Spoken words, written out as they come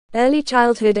Early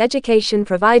childhood education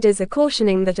providers are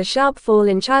cautioning that a sharp fall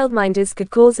in childminders could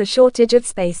cause a shortage of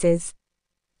spaces.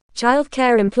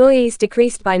 Childcare employees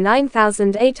decreased by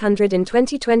 9,800 in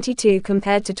 2022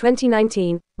 compared to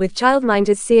 2019, with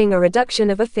childminders seeing a reduction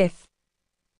of a fifth.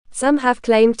 Some have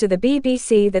claimed to the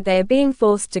BBC that they are being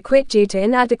forced to quit due to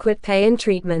inadequate pay and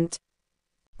treatment.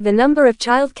 The number of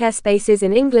childcare spaces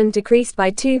in England decreased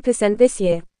by 2% this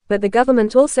year, but the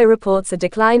government also reports a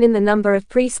decline in the number of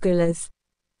preschoolers.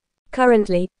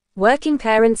 Currently, working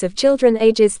parents of children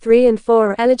ages 3 and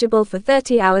 4 are eligible for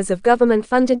 30 hours of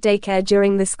government-funded daycare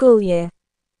during the school year.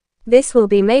 This will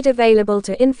be made available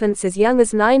to infants as young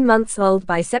as 9 months old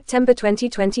by September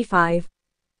 2025.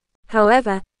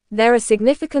 However, there are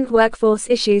significant workforce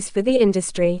issues for the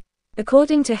industry.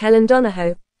 According to Helen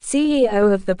Donahoe,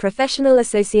 CEO of the Professional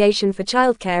Association for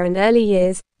Childcare and Early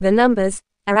Years, the numbers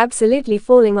are absolutely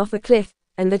falling off a cliff,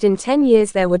 and that in 10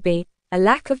 years there would be a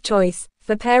lack of choice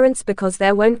for parents because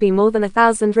there won't be more than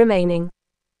 1,000 remaining.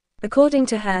 According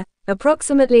to her,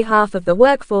 approximately half of the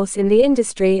workforce in the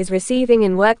industry is receiving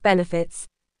in-work benefits.